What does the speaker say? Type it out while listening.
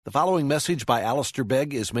The following message by Alistair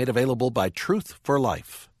Begg is made available by Truth for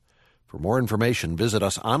Life. For more information, visit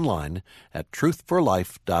us online at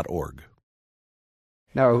truthforlife.org.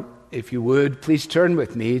 Now, if you would, please turn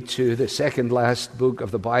with me to the second last book of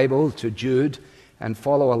the Bible, to Jude, and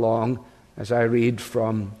follow along as I read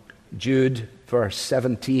from Jude, verse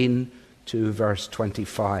 17 to verse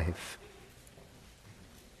 25.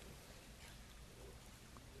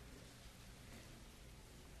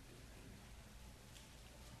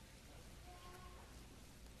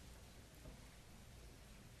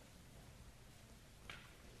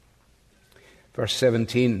 Verse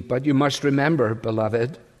 17, "But you must remember,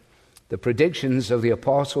 beloved, the predictions of the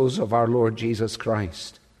apostles of our Lord Jesus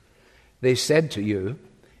Christ. They said to you,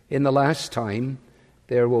 in the last time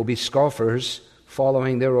there will be scoffers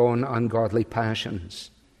following their own ungodly passions.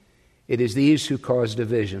 It is these who cause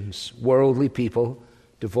divisions, worldly people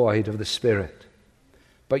devoid of the Spirit.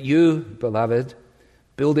 But you, beloved,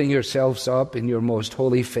 building yourselves up in your most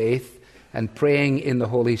holy faith and praying in the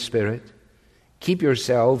Holy Spirit, keep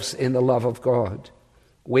yourselves in the love of God,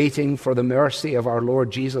 waiting for the mercy of our Lord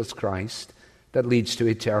Jesus Christ that leads to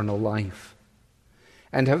eternal life.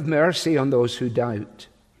 And have mercy on those who doubt.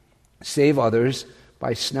 Save others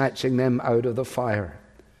by snatching them out of the fire.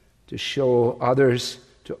 To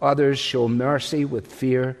others show mercy with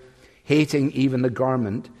fear, hating even the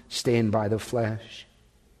garment stained by the flesh.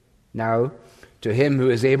 Now, to him who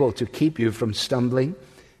is able to keep you from stumbling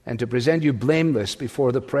and to present you blameless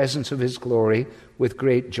before the presence of his glory with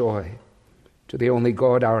great joy. To the only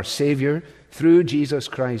God, our Savior, through Jesus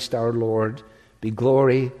Christ our Lord, be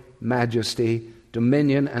glory, majesty,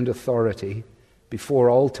 dominion, and authority before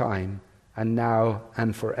all time, and now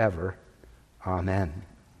and forever. Amen."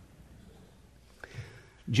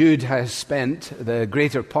 Jude has spent the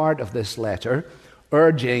greater part of this letter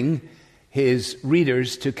urging his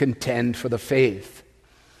readers to contend for the faith.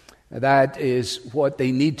 That is what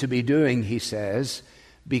they need to be doing, he says,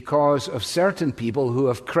 because of certain people who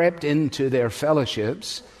have crept into their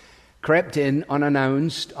fellowships, crept in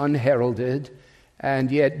unannounced, unheralded, and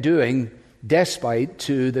yet doing despite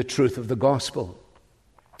to the truth of the gospel.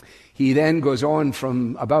 He then goes on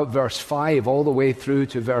from about verse 5 all the way through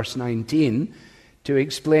to verse 19 to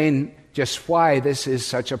explain just why this is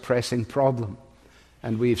such a pressing problem.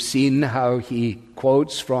 And we've seen how he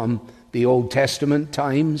quotes from the Old Testament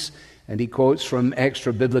times, and he quotes from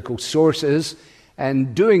extra-biblical sources,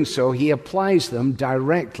 and doing so, he applies them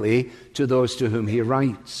directly to those to whom he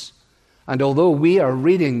writes. And although we are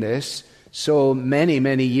reading this so many,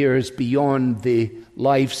 many years beyond the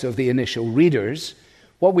lives of the initial readers,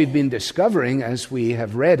 what we've been discovering as we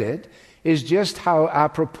have read it is just how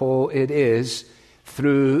apropos it is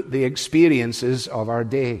through the experiences of our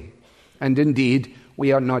day. And indeed,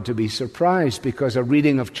 we are not to be surprised, because a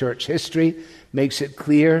reading of church history makes it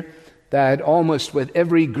clear that almost with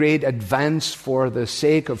every great advance for the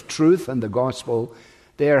sake of truth and the gospel,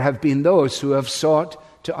 there have been those who have sought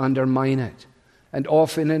to undermine it, and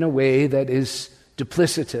often in a way that is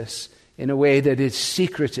duplicitous, in a way that is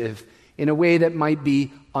secretive, in a way that might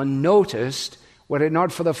be unnoticed, were it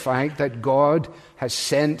not for the fact that God has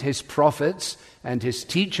sent his prophets and his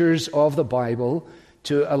teachers of the Bible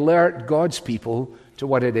to alert God's people to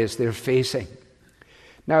what it is they're facing.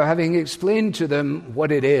 Now, having explained to them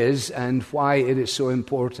what it is and why it is so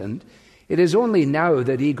important, it is only now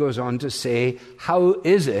that he goes on to say, how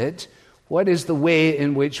is it, what is the way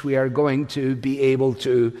in which we are going to be able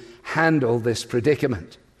to handle this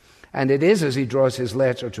predicament? And it is as he draws his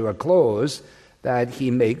letter to a close that he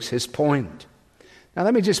makes his point. Now,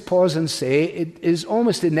 let me just pause and say it is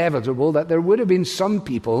almost inevitable that there would have been some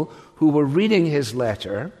people who were reading his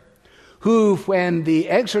letter who, when the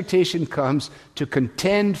exhortation comes to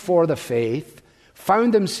contend for the faith,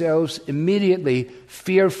 found themselves immediately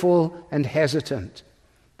fearful and hesitant.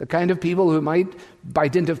 The kind of people who might, by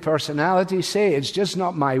dint of personality, say, it's just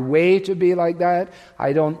not my way to be like that.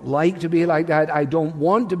 I don't like to be like that. I don't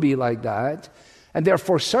want to be like that. And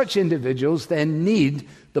therefore, such individuals then need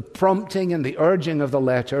the prompting and the urging of the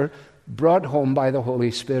letter brought home by the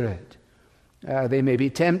Holy Spirit. They may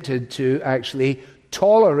be tempted to actually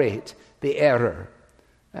tolerate the error.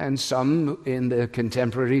 And some in the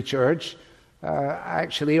contemporary church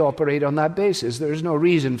actually operate on that basis. There's no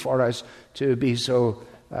reason for us to be so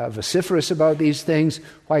vociferous about these things.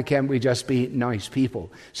 Why can't we just be nice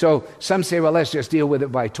people? So some say, well, let's just deal with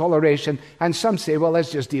it by toleration. And some say, well,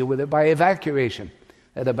 let's just deal with it by evacuation.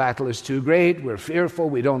 The battle is too great, we're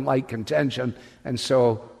fearful, we don't like contention, and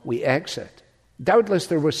so we exit. Doubtless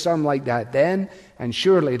there was some like that then, and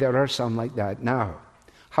surely there are some like that now.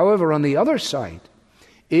 However, on the other side,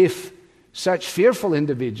 if such fearful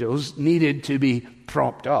individuals needed to be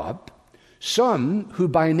propped up. Some who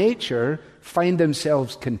by nature find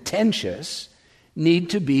themselves contentious need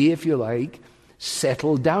to be, if you like,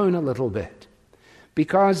 settled down a little bit.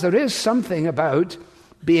 Because there is something about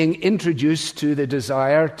being introduced to the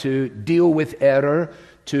desire to deal with error,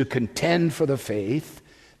 to contend for the faith,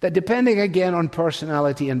 that depending again on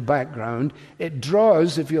personality and background, it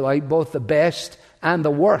draws, if you like, both the best and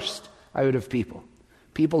the worst out of people.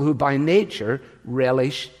 People who by nature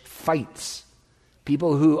relish fights.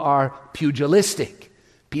 People who are pugilistic.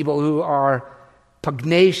 People who are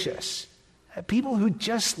pugnacious. People who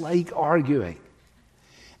just like arguing.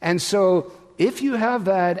 And so if you have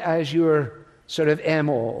that as your sort of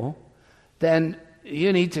MO, then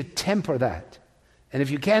you need to temper that. And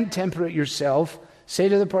if you can't temper it yourself, say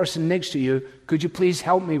to the person next to you, could you please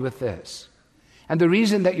help me with this? And the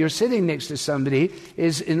reason that you're sitting next to somebody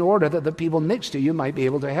is in order that the people next to you might be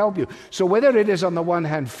able to help you. So whether it is on the one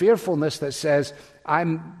hand fearfulness that says,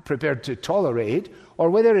 I'm prepared to tolerate, or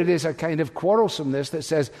whether it is a kind of quarrelsomeness that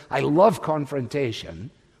says, I love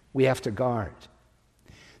confrontation, we have to guard.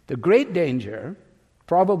 The great danger,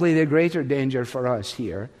 probably the greater danger for us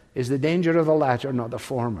here, is the danger of the latter, not the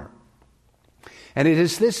former. And it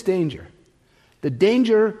is this danger, the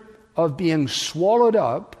danger of being swallowed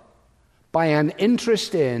up by an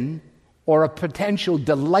interest in or a potential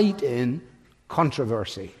delight in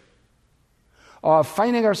controversy. Of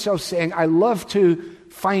finding ourselves saying, I love to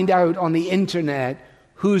find out on the internet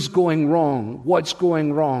who's going wrong, what's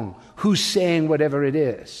going wrong, who's saying whatever it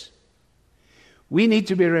is. We need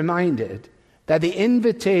to be reminded that the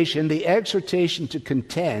invitation, the exhortation to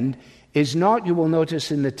contend is not, you will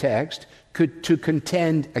notice in the text, to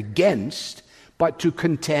contend against, but to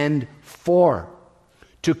contend for.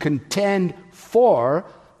 To contend for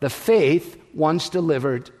the faith once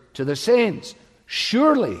delivered to the saints.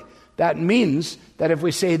 Surely that means that if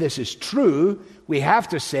we say this is true, we have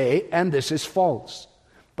to say, and this is false.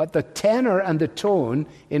 But the tenor and the tone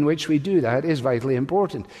in which we do that is vitally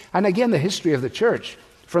important. And again, the history of the church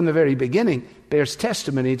from the very beginning bears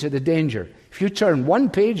testimony to the danger. If you turn one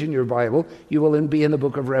page in your Bible, you will be in the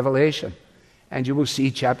book of Revelation. And you will see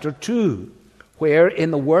chapter 2, where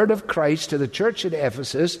in the word of Christ to the church at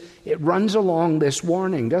Ephesus, it runs along this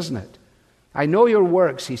warning, doesn't it? I know your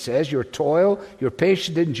works, he says, your toil, your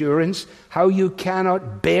patient endurance, how you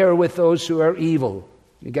cannot bear with those who are evil.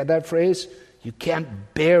 You get that phrase? You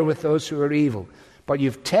can't bear with those who are evil. But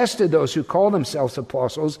you've tested those who call themselves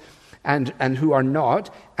apostles and who are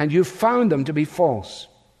not, and you've found them to be false.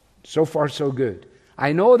 So far, so good.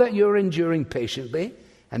 I know that you're enduring patiently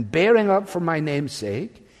and bearing up for my name's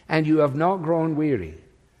sake, and you have not grown weary.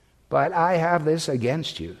 But I have this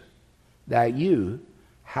against you, that you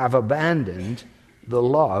have abandoned the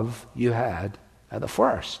love you had at the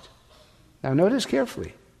first. Now notice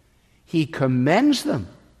carefully. He commends them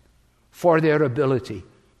for their ability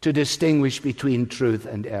to distinguish between truth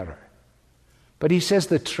and error. But he says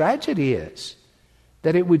the tragedy is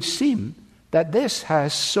that it would seem that this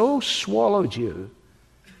has so swallowed you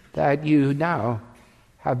that you now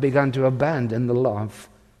have begun to abandon the love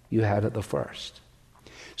you had at the first.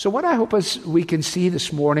 So what I hope is we can see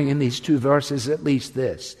this morning in these two verses at least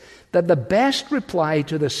this, that the best reply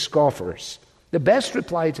to the scoffers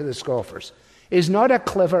is not a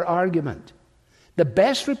clever argument. The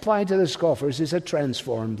best reply to the scoffers is a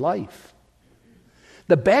transformed life.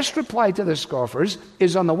 The best reply to the scoffers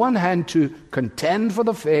is on the one hand to contend for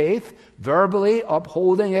the faith, verbally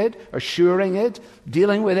upholding it, assuring it,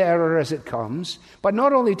 dealing with error as it comes, but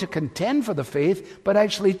not only to contend for the faith, but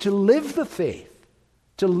actually to live the faith,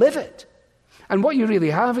 to live it. And what you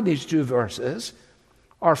really have in these two verses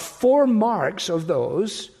are 4 marks of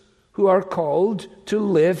those who are called to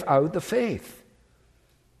live out the faith.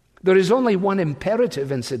 There is only one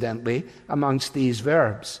imperative, incidentally, amongst these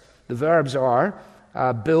verbs. The verbs are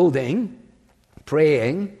building,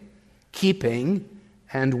 praying, keeping,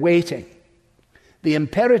 and waiting. The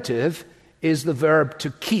imperative is the verb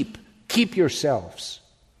to keep. Keep yourselves.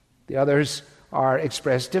 The others are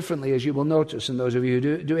expressed differently, as you will notice, and those of you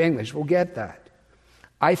who do English will get that.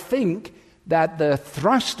 I think that the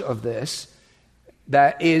thrust of this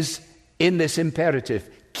that is in this imperative.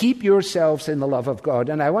 Keep yourselves in the love of God.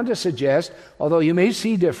 And I want to suggest, although you may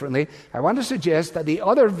see differently, I want to suggest that the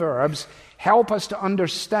other verbs help us to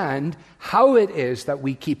understand how it is that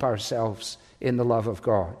we keep ourselves in the love of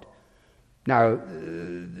God. Now,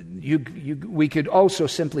 we could also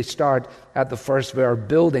simply start at the first verb,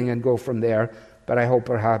 building, and go from there, but I hope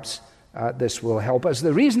perhaps this will help us.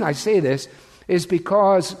 The reason I say this is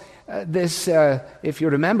because if you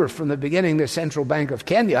remember from the beginning, the Central Bank of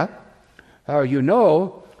Kenya, you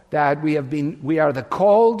know that we are the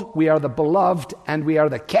called, we are the beloved, and we are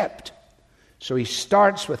the kept. So he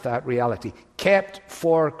starts with that reality, kept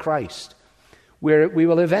for Christ. We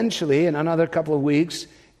will eventually, in another couple of weeks,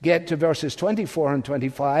 get to verses 24 and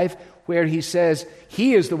 25, where he says,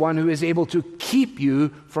 he is the one who is able to keep you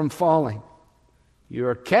from falling. You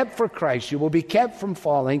are kept for Christ. You will be kept from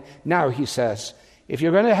falling. Now, he says, if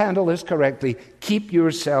you're going to handle this correctly, keep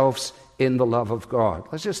yourselves in the love of God.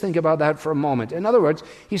 Let's just think about that for a moment. In other words,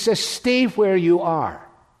 he says, stay where you are.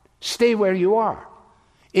 Stay where you are.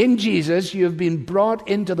 In Jesus, you have been brought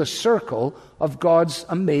into the circle of God's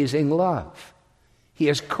amazing love. He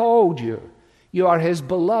has called you. You are his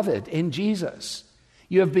beloved in Jesus.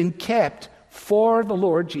 You have been kept for the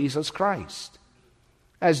Lord Jesus Christ.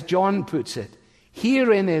 As John puts it,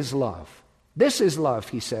 herein is love. This is love,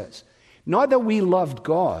 he says. Not that we loved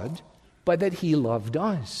God, but that he loved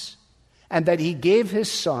us. And that he gave his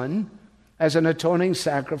Son as an atoning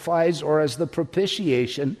sacrifice or as the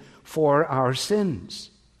propitiation for our sins.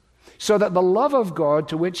 So that the love of God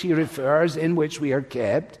to which he refers, in which we are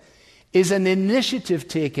kept, is an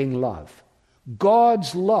initiative-taking love.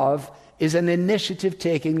 God's love is an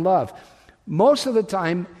initiative-taking love. Most of the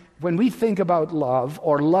time, when we think about love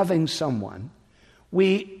or loving someone,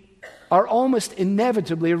 we are almost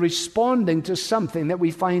inevitably responding to something that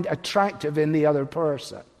we find attractive in the other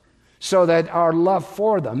person, so that our love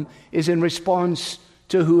for them is in response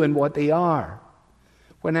to who and what they are.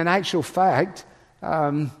 When in actual fact,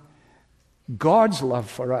 God's love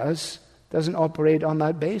for us doesn't operate on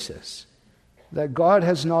that basis. That God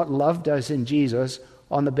has not loved us in Jesus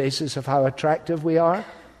on the basis of how attractive we are,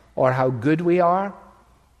 or how good we are,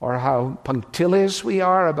 or how punctilious we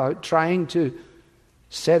are about trying to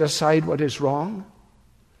set aside what is wrong.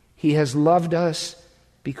 He has loved us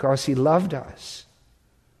because he loved us.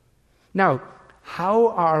 Now, how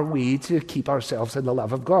are we to keep ourselves in the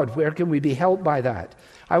love of God? Where can we be helped by that?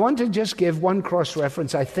 I want to just give one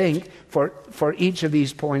cross-reference, I think, for each of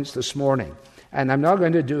these points this morning. And I'm not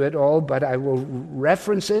going to do it all, but I will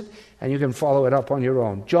reference it, and you can follow it up on your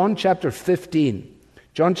own. John chapter 15.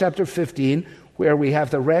 John chapter 15, where we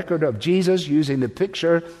have the record of Jesus using the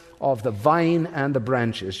picture of the vine and the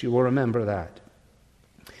branches. You will remember that.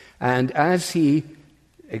 And as he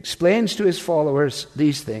explains to his followers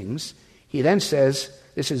these things, he then says,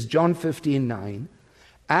 this is John 15:9,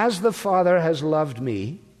 as the Father has loved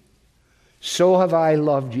me, so have I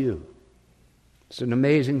loved you. It's an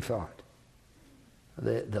amazing thought.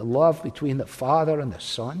 The love between the Father and the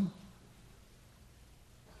Son,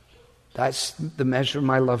 that's the measure of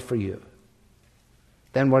my love for you.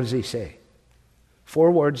 Then what does he say? 4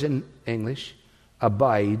 words in English,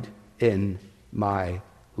 abide in my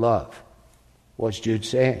love. What's Jude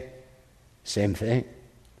saying? Same thing.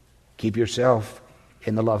 Keep yourself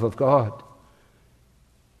in the love of God.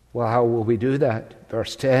 Well, how will we do that?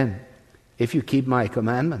 Verse 10, if you keep my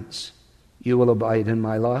commandments, you will abide in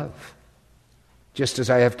my love, just as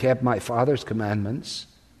I have kept my Father's commandments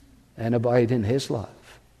and abide in his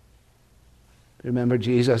love. Remember,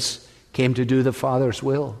 Jesus came to do the Father's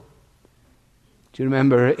will. Do you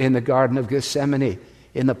remember in the Garden of Gethsemane,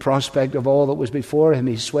 in the prospect of all that was before him,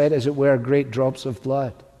 he sweat, as it were, great drops of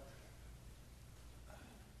blood.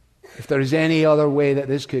 If there is any other way that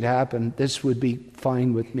this could happen, this would be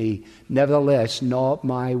fine with me. Nevertheless, not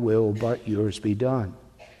my will, but yours be done.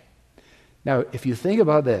 Now, if you think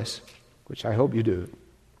about this, which I hope you do,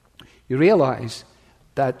 you realize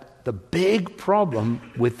that the big problem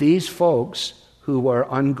with these folks who were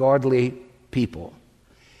ungodly people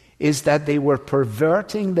is that they were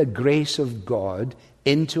perverting the grace of God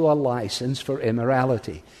into a license for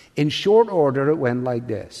immorality. In short order, it went like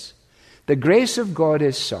this. The grace of God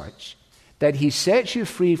is such that he sets you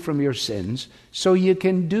free from your sins so you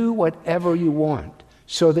can do whatever you want,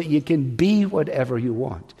 so that you can be whatever you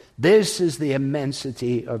want. This is the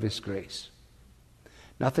immensity of his grace.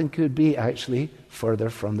 Nothing could be actually further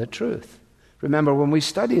from the truth. Remember, when we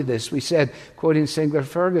studied this, we said, quoting Sinclair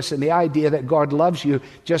Ferguson, the idea that God loves you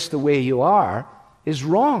just the way you are is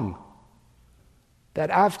wrong.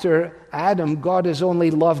 That after Adam, God has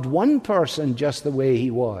only loved one person just the way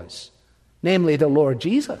he was, namely the Lord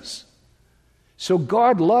Jesus. So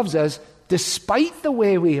God loves us despite the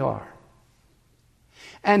way we are.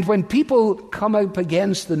 And when people come up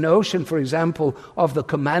against the notion, for example, of the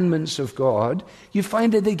commandments of God, you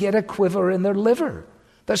find that they get a quiver in their liver.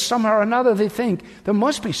 That somehow or another they think, there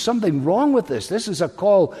must be something wrong with this. This is a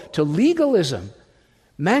call to legalism,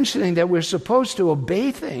 mentioning that we're supposed to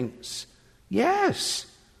obey things. Yes.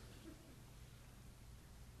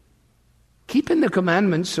 Keeping the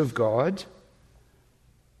commandments of God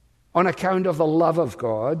on account of the love of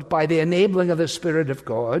God, by the enabling of the Spirit of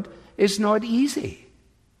God, is not easy.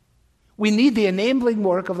 We need the enabling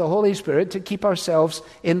work of the Holy Spirit to keep ourselves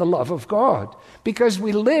in the love of God, because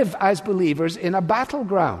we live as believers in a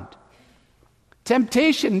battleground.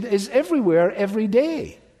 Temptation is everywhere, every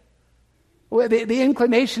day. The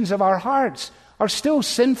inclinations of our hearts are still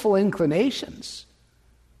sinful inclinations.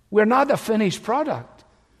 We're not a finished product.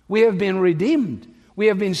 We have been redeemed. We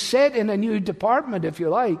have been set in a new department, if you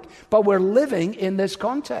like, but we're living in this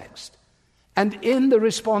context. And in the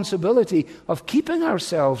responsibility of keeping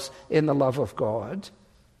ourselves in the love of God,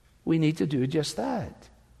 we need to do just that.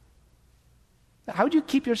 How do you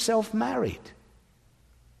keep yourself married?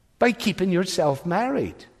 By keeping yourself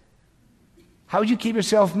married. How do you keep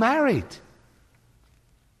yourself married?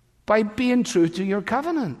 By being true to your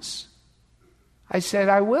covenants. I said,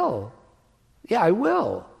 I will. Yeah, I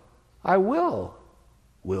will. I will.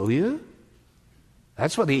 Will you?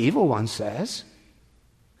 That's what the evil one says.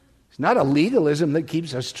 It's not a legalism that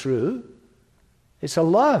keeps us true. It's a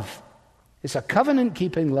love. It's a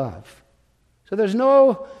covenant-keeping love. So there's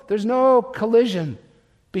no collision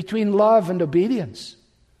between love and obedience.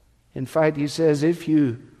 In fact, he says, if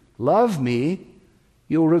you love me,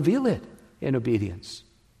 you'll reveal it in obedience.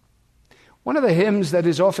 One of the hymns that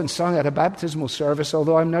is often sung at a baptismal service,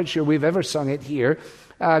 although I'm not sure we've ever sung it here,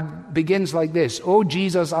 begins like this: "O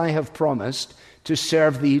Jesus, I have promised to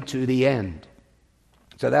serve thee to the end."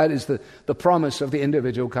 So that is the promise of the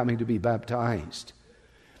individual coming to be baptized.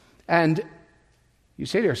 And you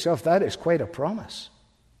say to yourself, that is quite a promise.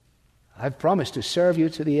 I've promised to serve you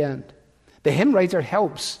to the end. The hymn writer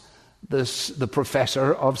helps the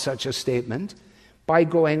professor of such a statement by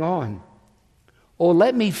going on. "Oh,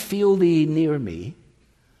 let me feel thee near me.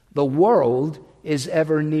 The world is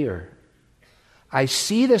ever near. I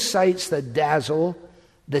see the sights that dazzle,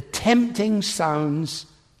 the tempting sounds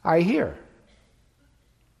I hear."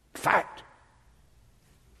 Fact.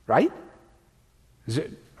 Right?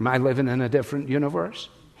 Am I living in a different universe?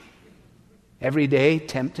 Every day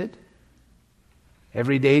tempted.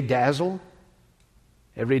 Every day dazzled.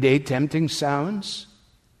 Every day tempting sounds.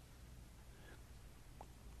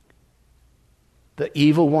 The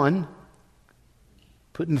evil one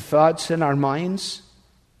putting thoughts in our minds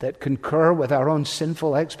that concur with our own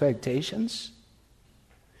sinful expectations.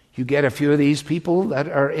 You get a few of these people that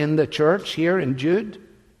are in the church here in Jude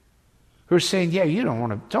who are saying, yeah, you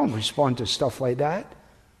don't respond to stuff like that.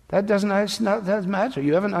 That doesn't matter.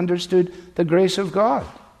 You haven't understood the grace of God.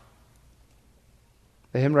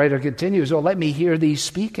 The hymn writer continues, "Oh, let me hear thee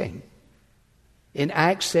speaking in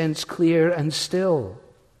accents clear and still,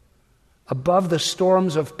 above the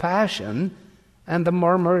storms of passion and the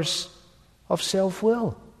murmurs of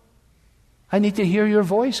self-will." I need to hear your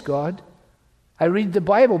voice, God. I read the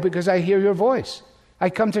Bible because I hear your voice. I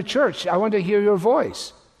come to church. I want to hear your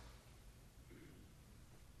voice.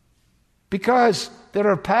 Because there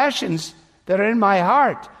are passions that are in my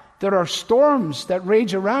heart. There are storms that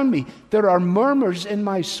rage around me. There are murmurs in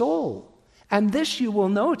my soul. And this, you will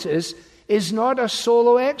notice, is not a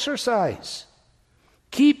solo exercise.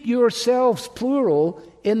 Keep yourselves, plural,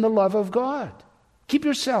 in the love of God. Keep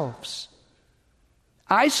yourselves.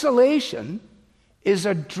 Isolation is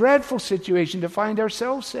a dreadful situation to find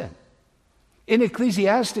ourselves in. In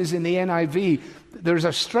Ecclesiastes, in the NIV, there's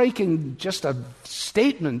a striking, just a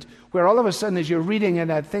statement where all of a sudden, as you're reading in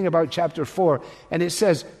that thing about chapter 4, and it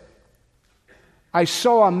says, "I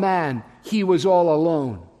saw a man, he was all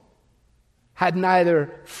alone, had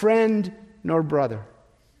neither friend nor brother."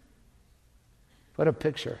 What a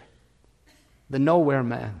picture. The nowhere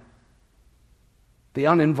man. The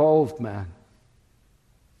uninvolved man.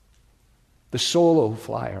 The solo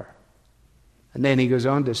flyer. And then he goes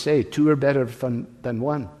on to say, two are better than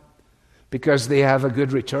one, because they have a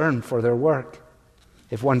good return for their work.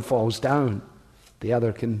 If one falls down, the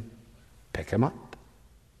other can pick him up.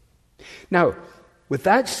 Now, with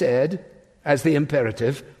that said, as the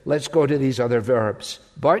imperative, let's go to these other verbs.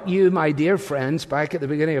 "But you, my dear friends," back at the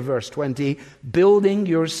beginning of verse 20, "building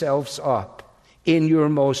yourselves up in your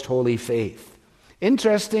most holy faith."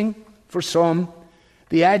 Interesting for some,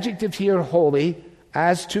 the adjective here, holy,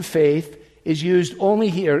 as to faith, is used only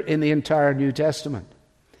here in the entire New Testament.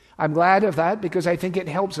 I'm glad of that because I think it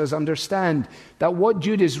helps us understand that what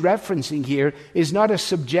Jude is referencing here is not a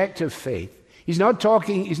subjective faith. He's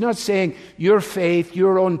not saying your faith,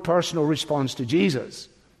 your own personal response to Jesus.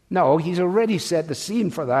 No, he's already set the scene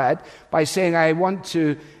for that by saying, I want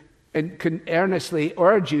to earnestly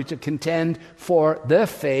urge you to contend for the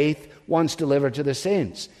faith once delivered to the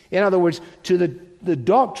saints. In other words, to the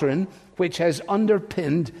doctrine which has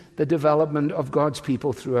underpinned the development of God's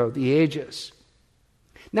people throughout the ages.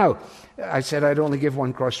 Now, I said I'd only give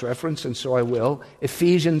one cross-reference, and so I will.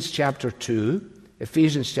 Ephesians chapter 2.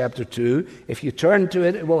 Ephesians chapter 2. If you turn to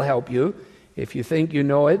it, it will help you. If you think you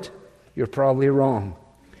know it, you're probably wrong.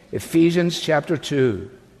 Ephesians chapter 2.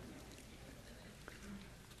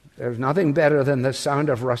 There's nothing better than the sound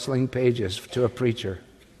of rustling pages to a preacher.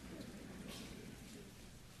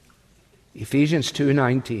 Ephesians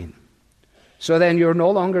 2:19. So then you're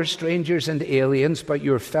no longer strangers and aliens, but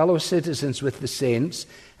you're fellow citizens with the saints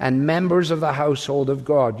and members of the household of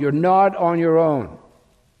God. You're not on your own.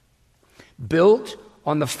 Built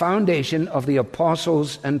on the foundation of the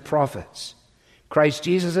apostles and prophets, Christ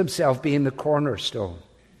Jesus himself being the cornerstone,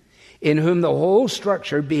 in whom the whole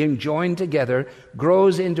structure being joined together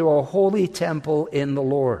grows into a holy temple in the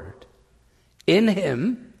Lord. In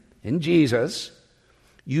him, in Jesus,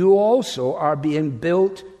 you also are being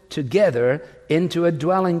built together into a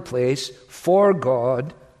dwelling place for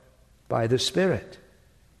God by the Spirit.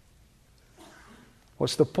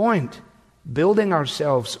 What's the point? Building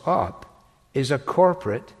ourselves up is a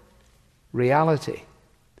corporate reality.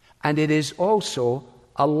 And it is also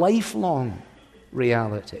a lifelong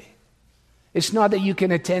reality. It's not that you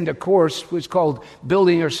can attend a course which is called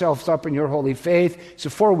Building Yourself Up in Your Holy Faith. It's a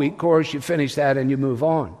 4-week course, you finish that and you move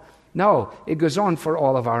on. No, it goes on for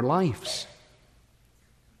all of our lives.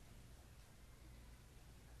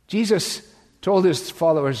 Jesus told his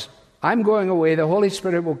followers, I'm going away, the Holy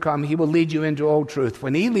Spirit will come, he will lead you into all truth.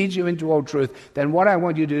 When he leads you into all truth, then what I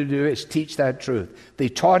want you to do is teach that truth. They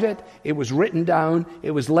taught it, it was written down,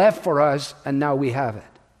 it was left for us, and now we have it.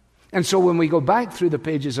 And so when we go back through the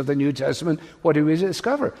pages of the New Testament, what do we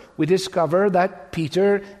discover? We discover that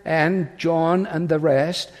Peter and John and the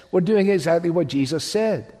rest were doing exactly what Jesus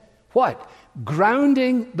said. What?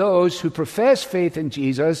 Grounding those who profess faith in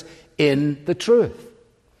Jesus in the truth.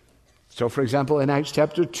 So, for example, in Acts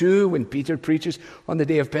chapter 2, when Peter preaches on the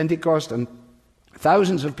day of Pentecost and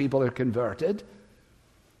thousands of people are converted,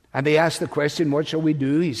 and they ask the question, what shall we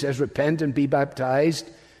do? He says, repent and be baptized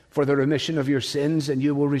for the remission of your sins, and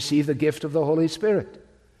you will receive the gift of the Holy Spirit.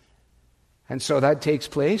 And so that takes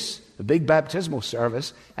place, the big baptismal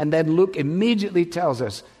service, and then Luke immediately tells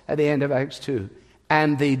us at the end of Acts 2,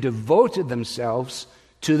 and they devoted themselves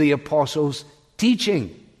to the apostles'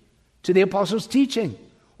 teaching. To the apostles' teaching.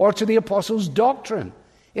 Or to the apostles' doctrine.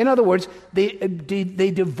 In other words, they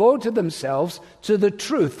devoted themselves to the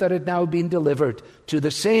truth that had now been delivered to the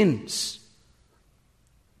saints.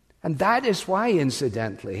 And that is why,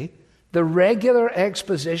 incidentally, the regular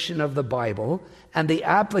exposition of the Bible and the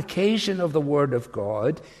application of the Word of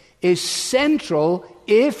God is central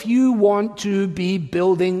if you want to be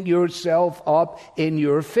building yourself up in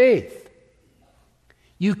your faith.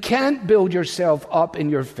 You can't build yourself up in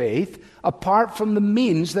your faith apart from the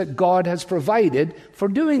means that God has provided for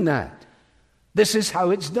doing that. This is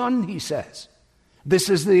how it's done, he says. This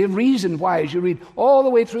is the reason why, as you read all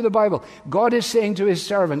the way through the Bible, God is saying to his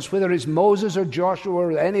servants, whether it's Moses or Joshua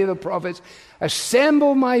or any of the prophets,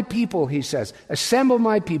 assemble my people, he says, assemble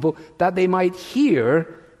my people that they might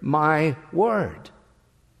hear my word.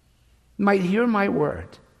 Might hear my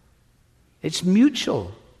word. It's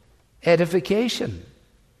mutual edification.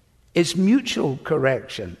 It's mutual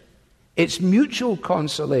correction. It's mutual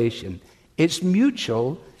consolation. It's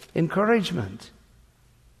mutual encouragement.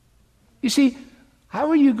 You see, how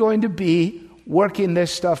are you going to be working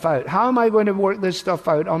this stuff out? How am I going to work this stuff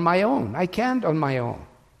out on my own? I can't on my own.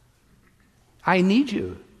 I need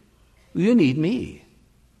you. You need me.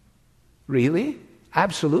 Really?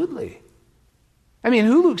 Absolutely. I mean,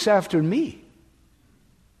 who looks after me?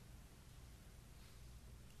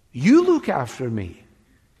 You look after me.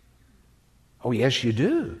 Oh, yes, you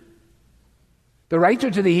do. The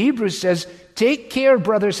writer to the Hebrews says, take care,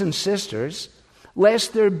 brothers and sisters,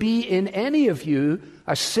 lest there be in any of you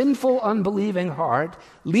a sinful, unbelieving heart,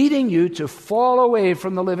 leading you to fall away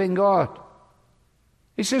from the living God.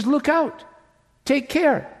 He says, look out, take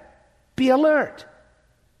care, be alert.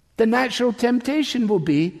 The natural temptation will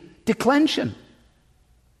be declension.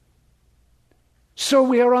 So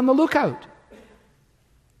we are on the lookout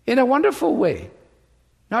in a wonderful way,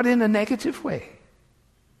 not in a negative way.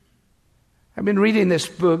 I've been reading this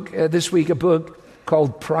book, this week, a book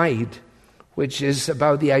called Pride, which is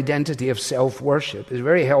about the identity of self-worship. It's a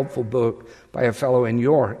very helpful book by a fellow in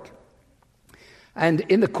York. And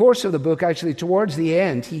in the course of the book, actually towards the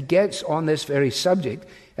end, he gets on this very subject,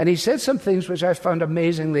 and he said some things which I found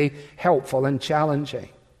amazingly helpful and challenging.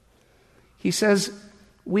 He says,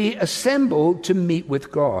 we assemble to meet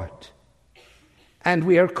with God, and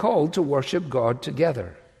we are called to worship God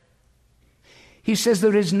together. He says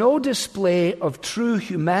there is no display of true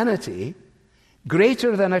humanity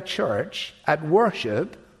greater than a church at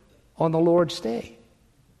worship on the Lord's day.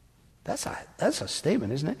 That's a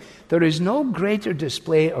statement, isn't it? There is no greater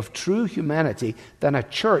display of true humanity than a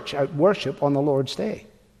church at worship on the Lord's day.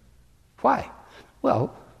 Why?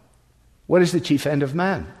 Well, what is the chief end of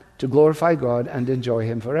man? To glorify God and enjoy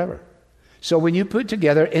Him forever. So when you put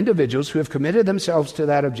together individuals who have committed themselves to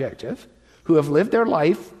that objective, who have lived their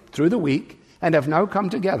life through the week and have now come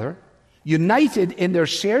together, united in their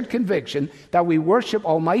shared conviction that we worship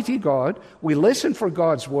Almighty God, we listen for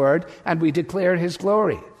God's word, and we declare His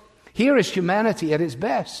glory. Here is humanity at its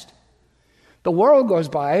best. The world goes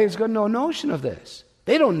by, has got no notion of this.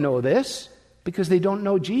 They don't know this because they don't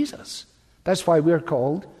know Jesus. That's why we're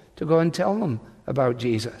called to go and tell them about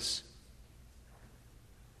Jesus.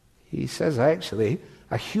 He says, actually,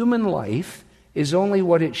 a human life is only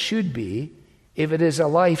what it should be if it is a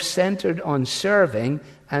life centered on serving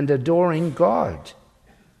and adoring God,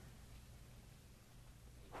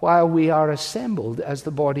 while we are assembled as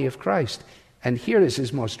the body of Christ. And here is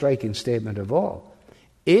his most striking statement of all.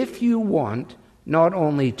 If you want not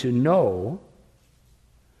only to know,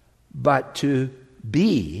 but to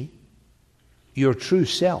be your true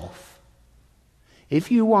self,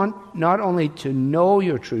 if you want not only to know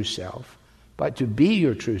your true self, but to be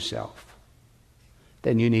your true self,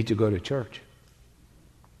 then you need to go to church.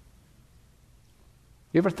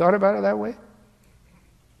 You ever thought about it that way?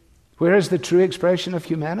 Where is the true expression of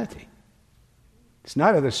humanity? It's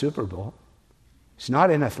not at the Super Bowl. It's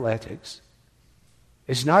not in athletics.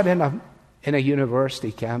 It's not in a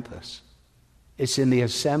university campus. It's in the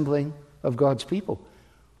assembling of God's people.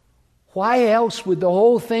 Why else would the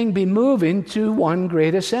whole thing be moving to one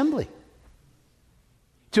great assembly?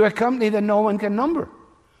 To a company that no one can number,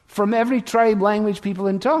 from every tribe, language, people,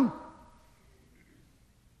 and tongue.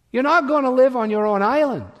 You're not going to live on your own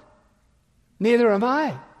island. Neither am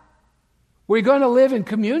I. We're going to live in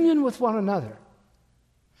communion with one another.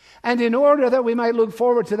 And in order that we might look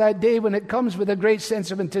forward to that day when it comes with a great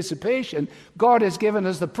sense of anticipation, God has given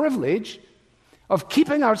us the privilege of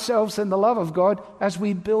keeping ourselves in the love of God as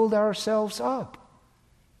we build ourselves up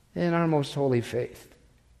in our most holy faith.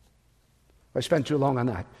 I spent too long on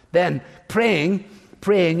that. Then, praying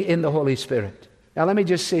in the Holy Spirit. Now let me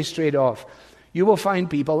just say straight off, you will find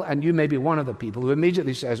people, and you may be one of the people, who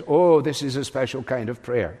immediately says, oh, this is a special kind of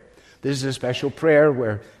prayer. This is a special prayer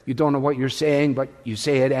where you don't know what you're saying, but you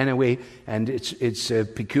say it anyway, and it's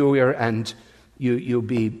peculiar, and you'll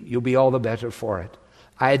be all the better for it.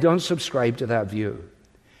 I don't subscribe to that view.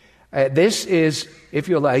 This is, if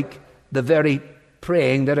you like, the very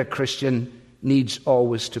praying that a Christian needs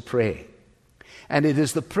always to pray. And it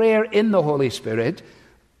is the prayer in the Holy Spirit,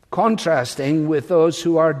 contrasting with those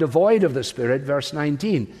who are devoid of the Spirit, verse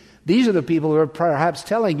 19. These are the people who are perhaps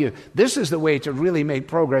telling you, this is the way to really make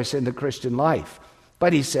progress in the Christian life.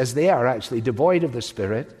 But he says they are actually devoid of the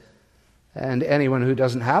Spirit, and anyone who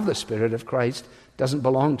doesn't have the Spirit of Christ doesn't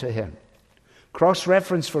belong to Him.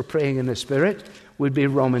 Cross-reference for praying in the Spirit would be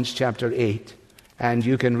Romans chapter 8. And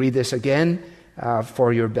you can read this again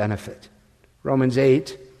for your benefit. Romans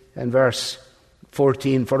 8 and verse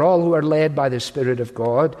 14. For all who are led by the Spirit of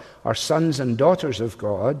God are sons and daughters of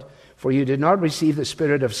God. For you did not receive the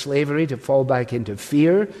spirit of slavery to fall back into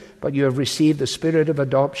fear, but you have received the spirit of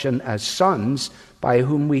adoption as sons, by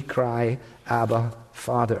whom we cry, Abba,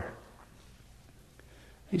 Father.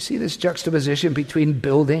 You see this juxtaposition between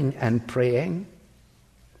building and praying?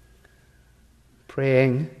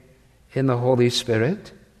 Praying in the Holy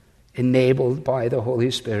Spirit, enabled by the Holy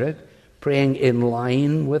Spirit, praying in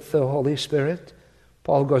line with the Holy Spirit.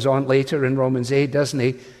 Paul goes on later in Romans 8, doesn't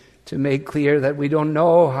he, to make clear that we don't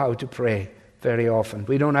know how to pray very often.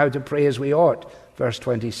 We don't know how to pray as we ought, verse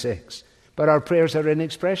 26. But our prayers are an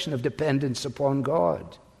expression of dependence upon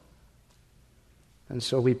God. And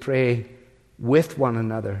so we pray with one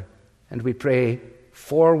another, and we pray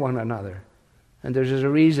for one another. And there's a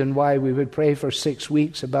reason why we would pray for 6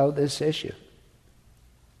 weeks about this issue.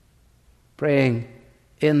 Praying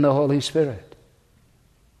in the Holy Spirit.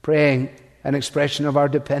 Praying an expression of our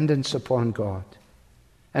dependence upon God.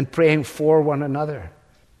 And praying for one another.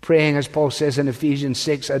 Praying, as Paul says in Ephesians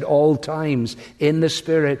 6, at all times in the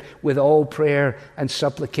Spirit with all prayer and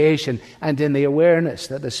supplication, and in the awareness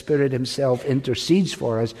that the Spirit Himself intercedes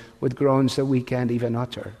for us with groans that we can't even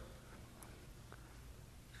utter.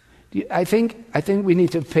 I think we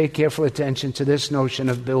need to pay careful attention to this notion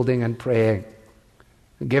of building and praying,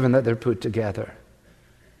 given that they're put together.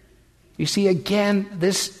 You see, again,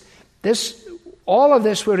 all of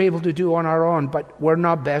this we're able to do on our own, but we're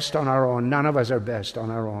not best on our own. None of us are best on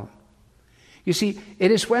our own. You see,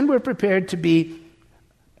 it is when we're prepared to be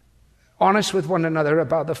honest with one another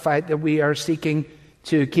about the fact that we are seeking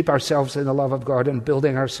to keep ourselves in the love of God and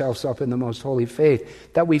building ourselves up in the most holy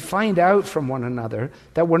faith, that we find out from one another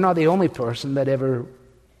that we're not the only person that ever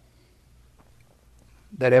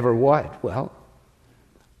what? Well,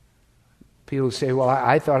 people say, well,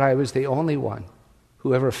 I thought I was the only one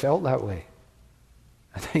who ever felt that way.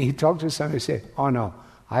 And then you talk to somebody and say, oh no,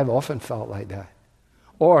 I've often felt like that.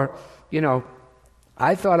 Or,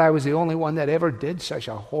 I thought I was the only one that ever did such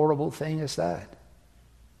a horrible thing as that.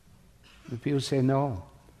 And people say, no,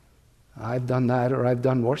 I've done that, or I've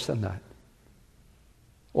done worse than that.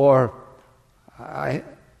 Or, I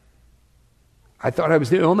thought I was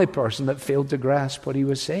the only person that failed to grasp what he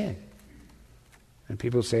was saying. And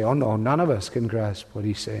people say, oh no, none of us can grasp what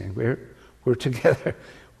he's saying. We're together.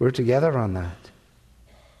 We're together on that.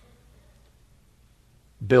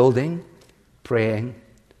 Building, praying,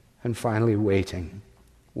 and finally waiting.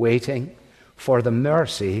 Waiting for the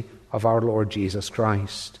mercy of our Lord Jesus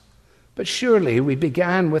Christ. But surely we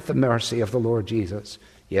began with the mercy of the Lord Jesus.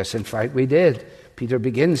 Yes, in fact, we did. Peter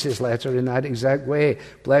begins his letter in that exact way.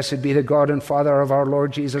 Blessed be the God and Father of our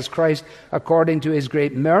Lord Jesus Christ. According to his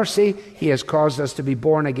great mercy, he has caused us to be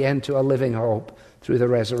born again to a living hope through the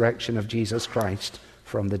resurrection of Jesus Christ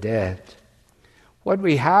from the dead. What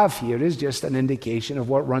we have here is just an indication of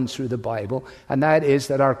what runs through the Bible, and that is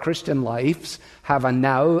that our Christian lives have a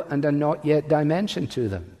now and a not yet dimension to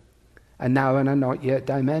them. A now and a not yet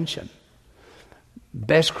dimension.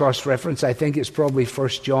 Best cross-reference, I think, is probably 1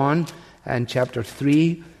 John and chapter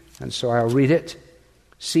 3, and so I'll read it.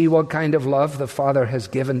 See what kind of love the Father has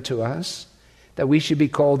given to us, that we should be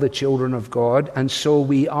called the children of God, and so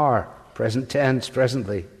we are. Present tense,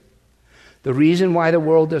 presently. The reason why the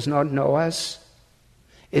world does not know us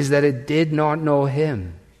is that it did not know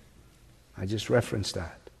him. I just referenced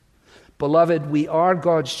that. Beloved, we are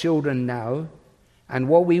God's children now, and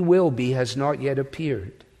what we will be has not yet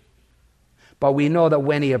appeared. But we know that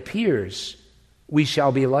when he appears, we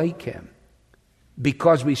shall be like him,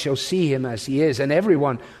 because we shall see him as he is. And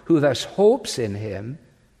everyone who thus hopes in him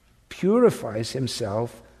purifies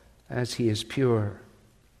himself as he is pure.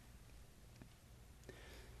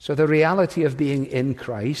 So the reality of being in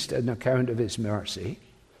Christ, an account of his mercy,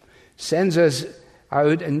 sends us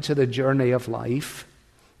out into the journey of life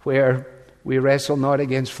where we wrestle not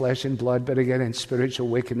against flesh and blood, but against spiritual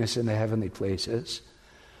wickedness in the heavenly places.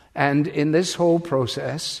 And in this whole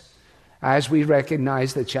process, as we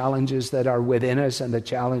recognize the challenges that are within us and the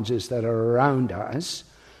challenges that are around us,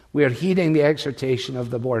 we are heeding the exhortation of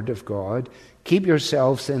the Word of God. Keep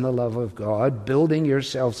yourselves in the love of God, building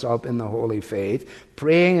yourselves up in the holy faith,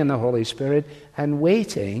 praying in the Holy Spirit, and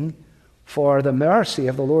waiting for the mercy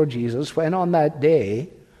of the Lord Jesus when on that day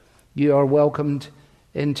you are welcomed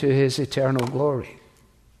into his eternal glory.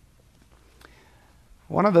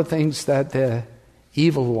 One of the things that the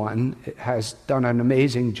evil one has done an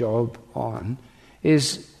amazing job on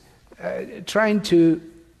is trying to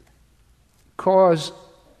cause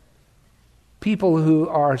people who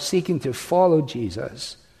are seeking to follow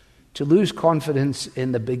Jesus to lose confidence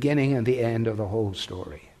in the beginning and the end of the whole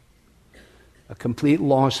story. A complete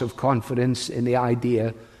loss of confidence in the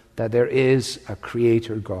idea that there is a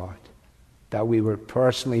creator God, that we were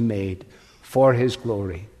personally made for his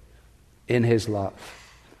glory, in his love,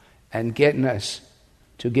 and getting us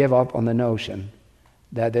to give up on the notion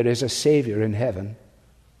that there is a Savior in heaven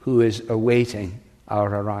who is awaiting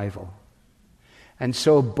our arrival. And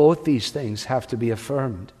so both these things have to be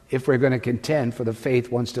affirmed if we're going to contend for the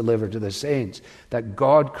faith once delivered to the saints, that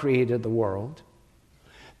God created the world,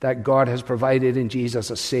 that God has provided in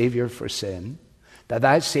Jesus a Savior for sin,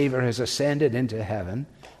 that Savior has ascended into heaven,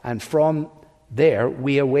 and from there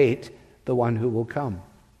we await the one who will come.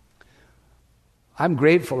 I'm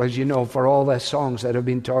grateful, as you know, for all the songs that have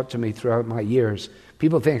been taught to me throughout my years.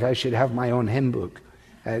 People think I should have my own hymn book,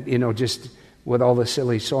 just with all the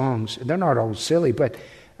silly songs. They're not all silly, but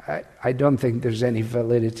I don't think there's any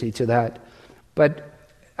validity to that. But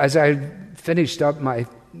as I finished up my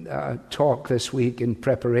talk this week in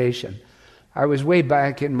preparation, I was way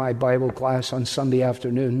back in my Bible class on Sunday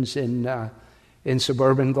afternoons in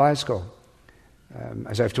suburban Glasgow.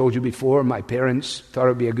 As I've told you before, my parents thought it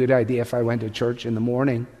would be a good idea if I went to church in the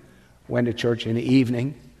morning, went to church in the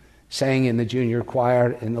evening, sang in the junior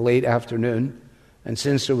choir in the late afternoon, and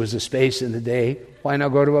since there was a space in the day, why not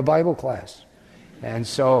go to a Bible class? And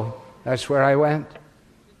so that's where I went.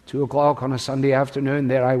 2:00 on a Sunday afternoon,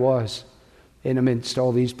 there I was, in amidst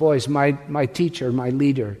all these boys. My teacher, my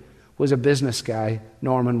leader, was a business guy,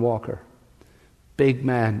 Norman Walker. Big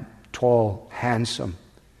man, tall, handsome,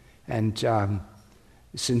 and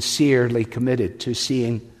sincerely committed to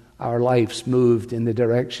seeing our lives moved in the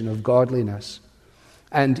direction of godliness.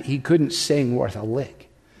 And he couldn't sing worth a lick.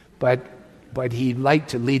 But he liked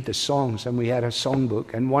to lead the songs, and we had a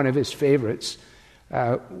songbook. And one of his favorites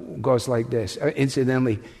goes like this.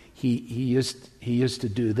 Incidentally, he used to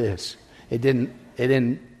do this. It didn't.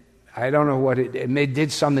 I don't know what it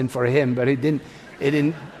did something for him, but it didn't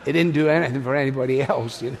do anything for anybody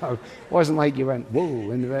else. You know, it wasn't like you went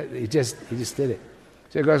whoa, and he just did it.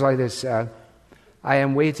 So it goes like this: I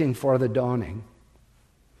am waiting for the dawning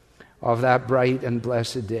of that bright and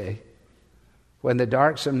blessed day, when the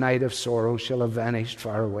darksome night of sorrow shall have vanished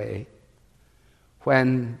far away,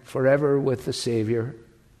 when forever with the Savior,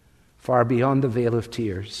 far beyond the veil of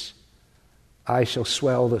tears, I shall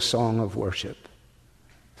swell the song of worship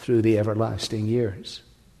through the everlasting years.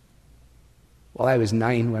 Well, I was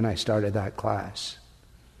 9 when I started that class.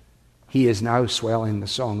 He is now swelling the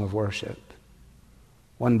song of worship.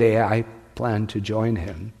 One day I plan to join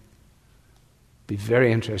him. Be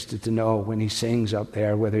very interested to know when he sings up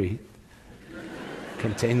there whether he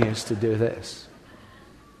continues to do this.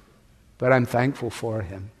 But I'm thankful for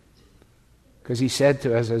him, because he said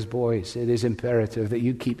to us as boys, it is imperative that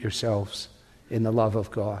you keep yourselves in the love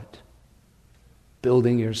of God,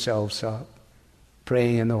 building yourselves up,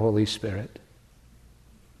 praying in the Holy Spirit,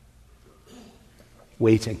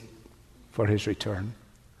 waiting for his return.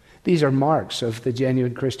 These are marks of the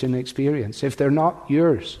genuine Christian experience. If they're not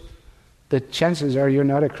yours, the chances are you're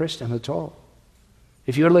not a Christian at all.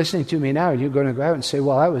 If you're listening to me now, you're going to go out and say,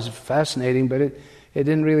 well, that was fascinating, but it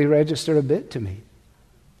didn't really register a bit to me.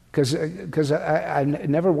 Because it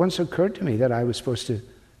never once occurred to me that I was supposed to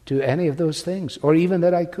do any of those things, or even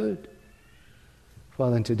that I could.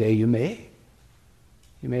 Well, then today you may.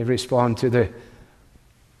 You may respond to the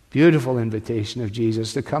beautiful invitation of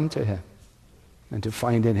Jesus to come to him and to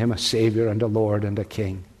find in him a Savior and a Lord and a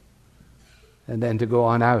King. And then to go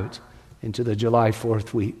on out into the July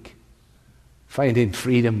 4th week, finding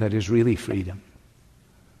freedom that is really freedom,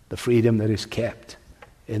 the freedom that is kept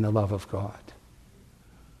in the love of God.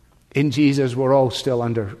 In Jesus, we're all still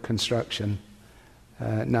under construction.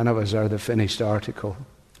 None of us are the finished article.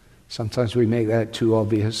 Sometimes we make that too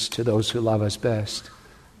obvious to those who love us best,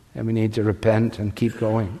 and we need to repent and keep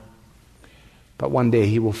going. But one day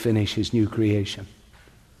he will finish his new creation.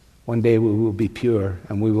 One day we will be pure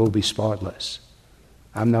and we will be spotless.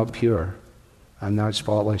 I'm not pure. I'm not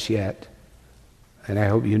spotless yet. And I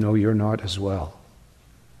hope you know you're not as well.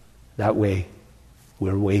 That way,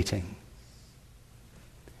 we're waiting.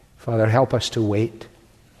 Father, help us to wait.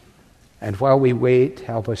 And while we wait,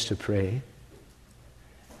 help us to pray.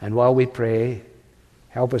 And while we pray,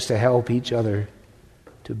 help us to help each other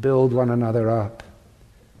to build one another up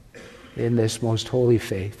in this most holy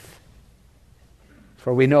faith.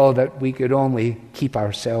 For we know that we could only keep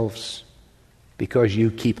ourselves because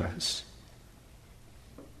you keep us.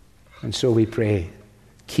 And so we pray,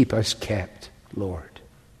 keep us kept, Lord.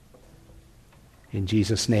 In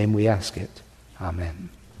Jesus' name we ask it. Amen.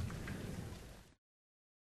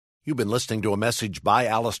 You've been listening to a message by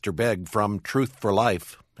Alistair Begg from Truth for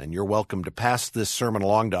Life, and you're welcome to pass this sermon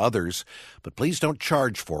along to others, but please don't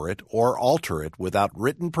charge for it or alter it without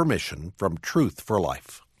written permission from Truth for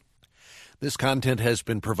Life. This content has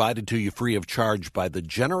been provided to you free of charge by the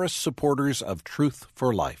generous supporters of Truth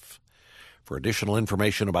for Life. For additional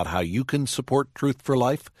information about how you can support Truth for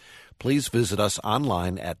Life, please visit us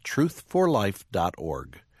online at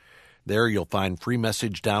truthforlife.org. There you'll find free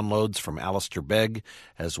message downloads from Alistair Begg,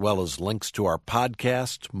 as well as links to our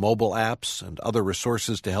podcast, mobile apps, and other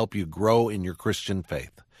resources to help you grow in your Christian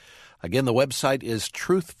faith. Again, the website is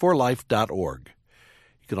truthforlife.org.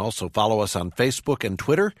 You can also follow us on Facebook and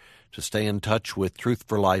Twitter to stay in touch with Truth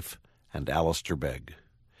for Life and Alistair Begg.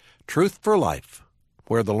 Truth for Life,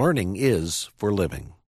 where the learning is for living.